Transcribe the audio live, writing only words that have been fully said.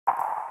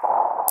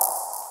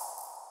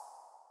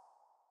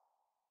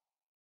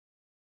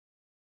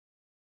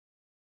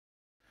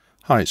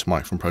Hi, it's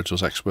Mike from Pro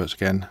Tools Experts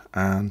again,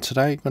 and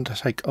today I'm going to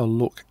take a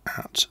look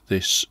at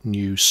this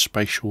new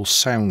Spatial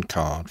sound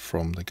card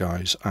from the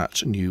guys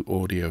at New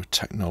Audio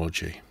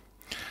Technology.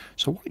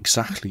 So what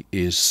exactly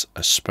is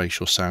a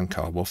Spatial sound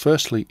card? Well,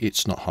 firstly,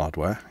 it's not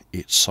hardware,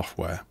 it's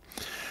software.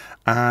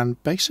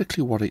 And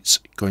basically what it's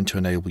going to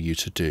enable you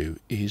to do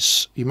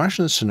is,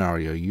 imagine a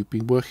scenario, you've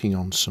been working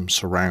on some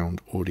surround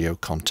audio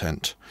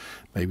content,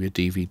 maybe a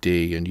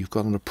DVD, and you've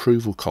got an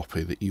approval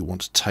copy that you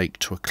want to take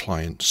to a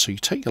client. So you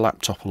take your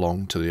laptop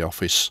along to the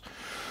office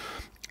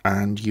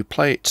and you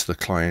play it to the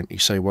client. You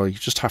say, well, you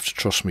just have to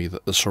trust me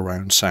that the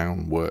surround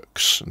sound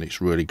works and it's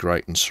really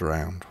great in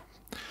surround.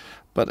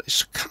 But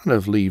it kind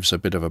of leaves a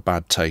bit of a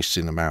bad taste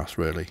in the mouth,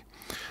 really.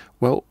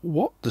 Well,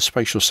 what the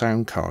Spatial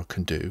sound card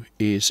can do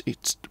is,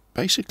 it's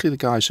basically the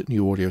guys at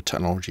New Audio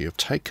Technology have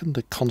taken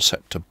the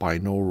concept of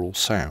binaural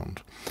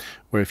sound,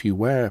 where if you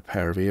wear a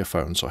pair of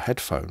earphones or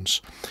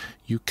headphones,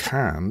 you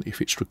can,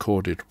 if it's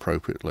recorded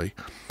appropriately,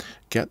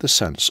 get the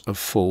sense of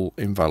full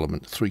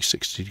envelopment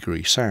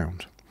 360-degree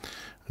sound.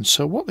 And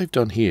so what they've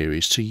done here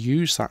is to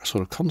use that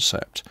sort of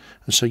concept,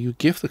 and so you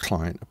give the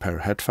client a pair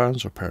of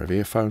headphones or a pair of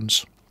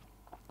earphones,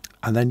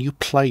 and then you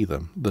play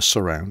them the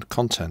surround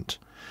content,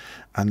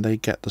 and they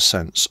get the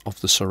sense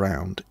of the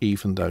surround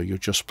even though you're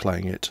just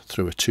playing it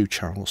through a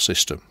two-channel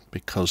system,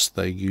 because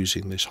they're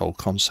using this whole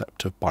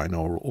concept of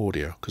binaural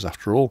audio, because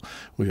after all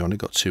we've only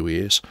got two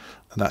ears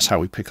and that's how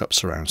we pick up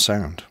surround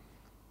sound.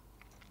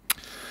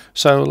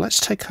 So let's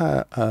take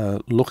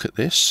a look at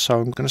this. So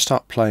I'm going to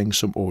start playing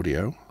some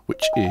audio,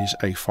 which is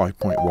a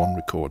 5.1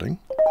 recording.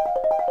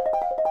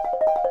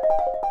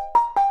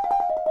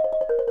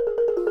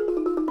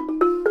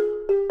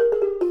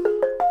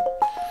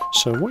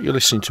 So what you're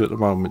listening to at the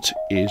moment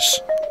is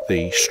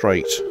the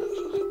straight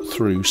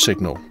through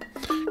signal.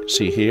 You can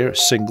see here a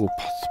single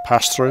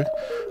pass through,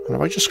 and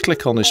if I just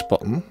click on this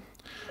button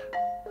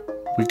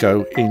we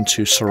go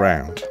into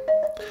surround,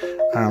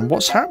 and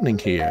what's happening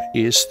here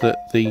is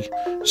that the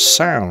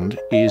sound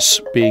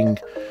is being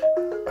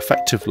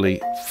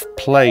effectively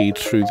played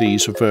through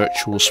these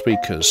virtual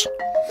speakers.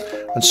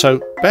 And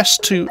so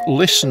best to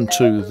listen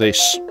to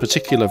this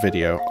particular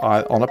video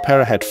on a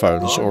pair of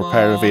headphones or a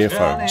pair of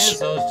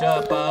earphones.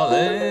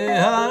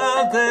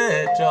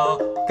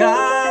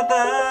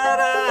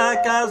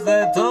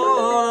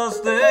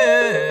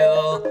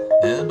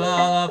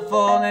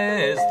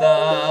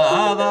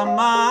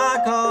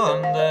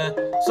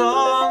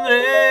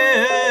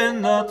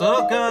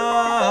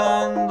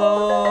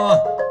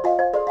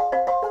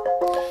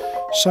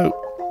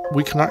 So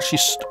we can actually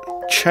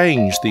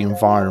change the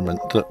environment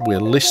that we're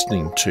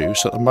listening to.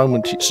 So at the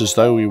moment it's as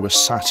though we were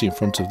sat in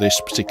front of this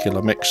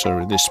particular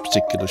mixer in this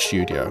particular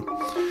studio.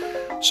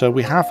 So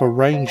we have a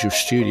range of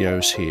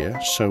studios here,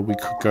 so we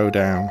could go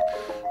down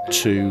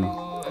to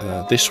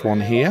this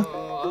one here,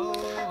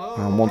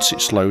 and once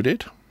it's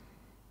loaded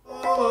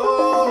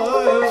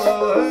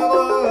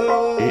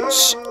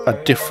it's a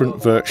different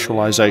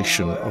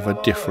virtualization of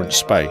a different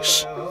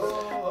space.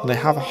 And they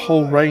have a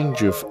whole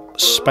range of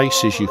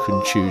spaces you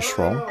can choose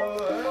from,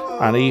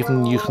 and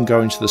even you can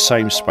go into the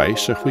same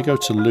space. So if we go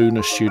to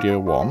Lunar Studio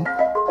 1,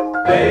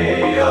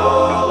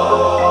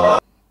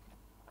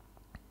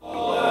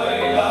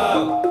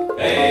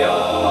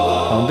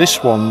 and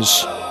this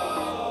one's,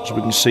 as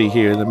we can see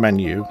here in the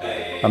menu,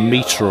 a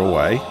meter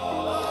away,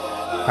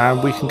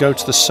 and we can go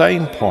to the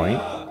same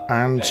point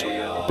and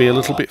be a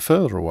little bit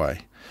further away.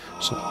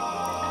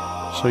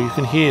 So you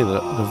can hear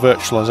that the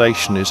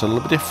virtualization is a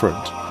little bit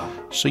different.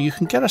 So you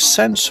can get a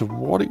sense of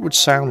what it would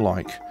sound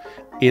like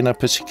in a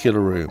particular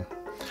room.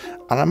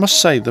 And I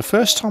must say, the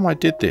first time I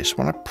did this,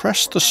 when I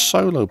pressed the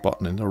solo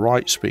button in the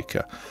right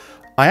speaker,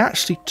 I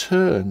actually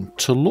turned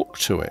to look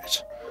to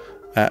it,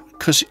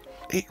 because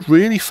it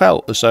really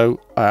felt as though,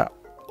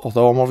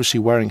 although I'm obviously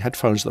wearing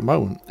headphones at the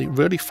moment, it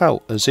really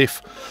felt as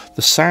if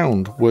the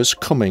sound was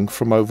coming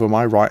from over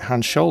my right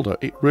hand shoulder.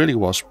 It really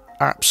was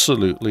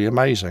absolutely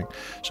amazing.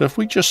 So if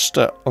we just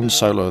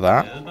unsolo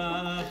that,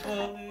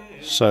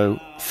 so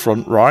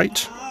front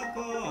right,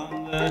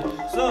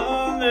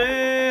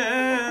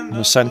 in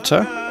the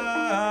center,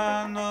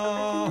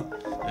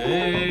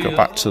 go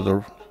back to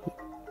the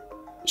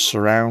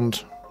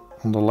surround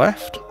on the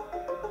left,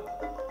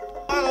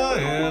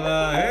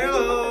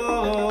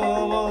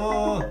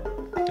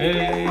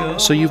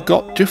 so you've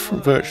got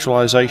different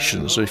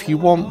virtualizations. So if you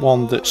want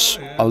one that's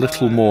a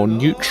little more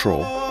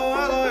neutral,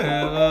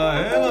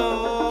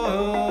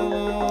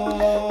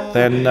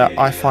 then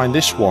I find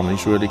this one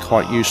is really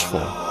quite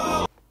useful.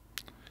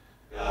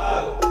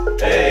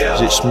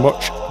 It's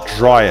much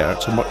drier,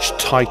 it's a much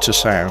tighter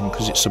sound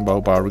because it's a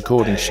mobile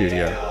recording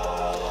studio.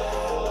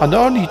 And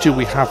not only do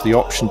we have the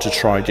option to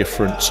try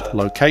different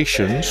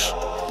locations,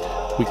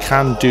 we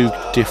can do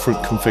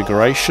different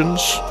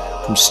configurations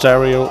from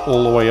stereo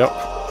all the way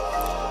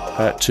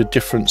up to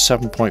different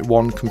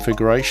 7.1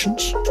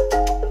 configurations.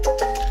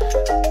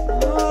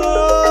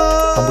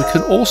 And we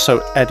can also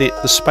edit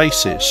the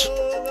spaces,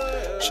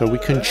 so we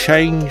can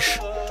change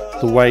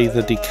the way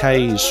the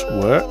decays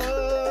work,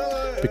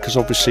 because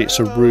obviously it's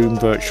a room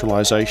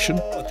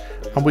virtualization,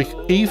 and we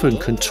even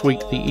can tweak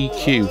the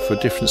EQ for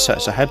different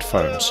sets of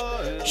headphones.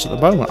 So at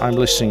the moment I'm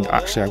listening,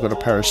 actually I've got a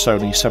pair of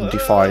Sony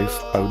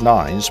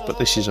 7509s, but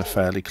this is a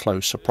fairly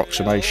close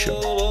approximation.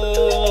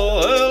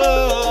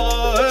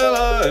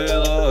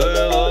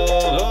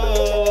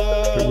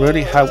 It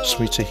really helps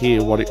me to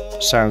hear what it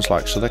sounds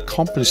like, so they're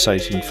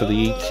compensating for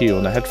the EQ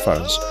on the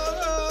headphones.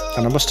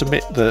 And I must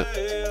admit that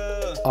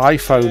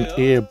iPhone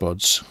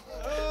earbuds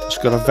has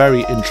got a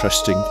very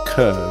interesting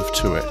curve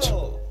to it.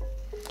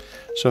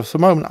 So for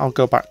the moment I'll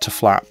go back to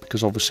flat,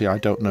 because obviously I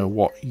don't know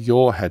what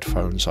your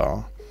headphones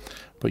are,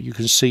 but you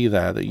can see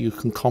there that you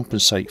can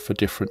compensate for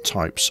different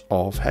types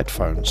of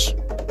headphones.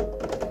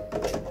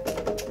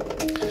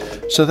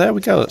 So there we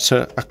go, that's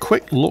a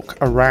quick look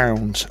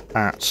around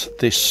at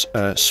this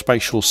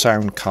spatial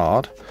sound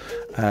card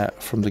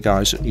from the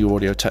guys at New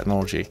Audio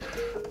Technology.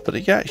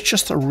 But yeah, it's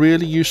just a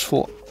really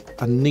useful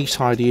and neat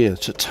idea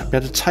to be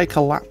able to take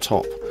a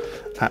laptop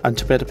and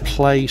to be able to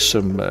play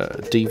some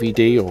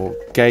DVD or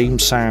game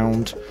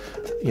sound,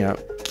 you know,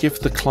 give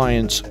the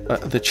client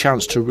the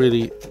chance to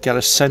really get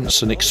a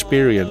sense and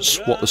experience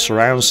what the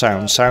surround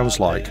sound sounds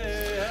like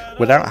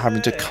without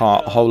having to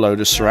cart a whole load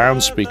of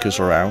surround speakers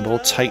around or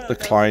take the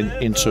client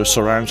into a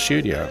surround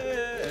studio.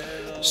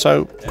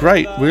 So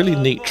great, really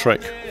neat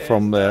trick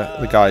from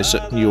the guys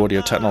at New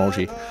Audio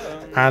Technology,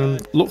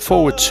 and look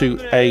forward to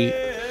a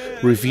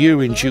review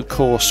in due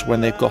course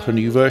when they've got a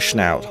new version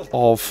out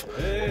of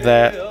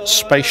their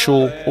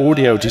Spatial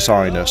Audio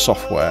Designer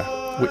software,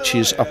 which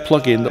is a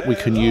plugin that we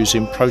can use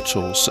in Pro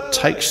Tools that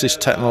takes this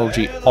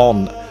technology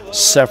on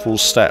several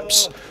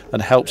steps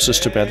and helps us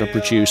to be able to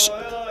produce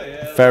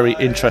very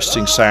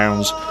interesting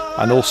sounds,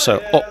 and also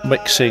up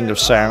mixing of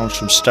sounds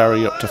from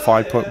stereo up to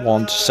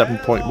 5.1 to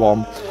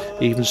 7.1,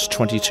 even to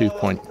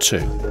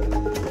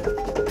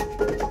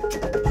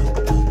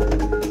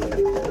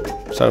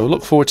 22.2. So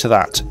look forward to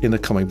that in the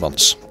coming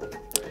months,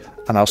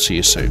 and I'll see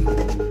you soon.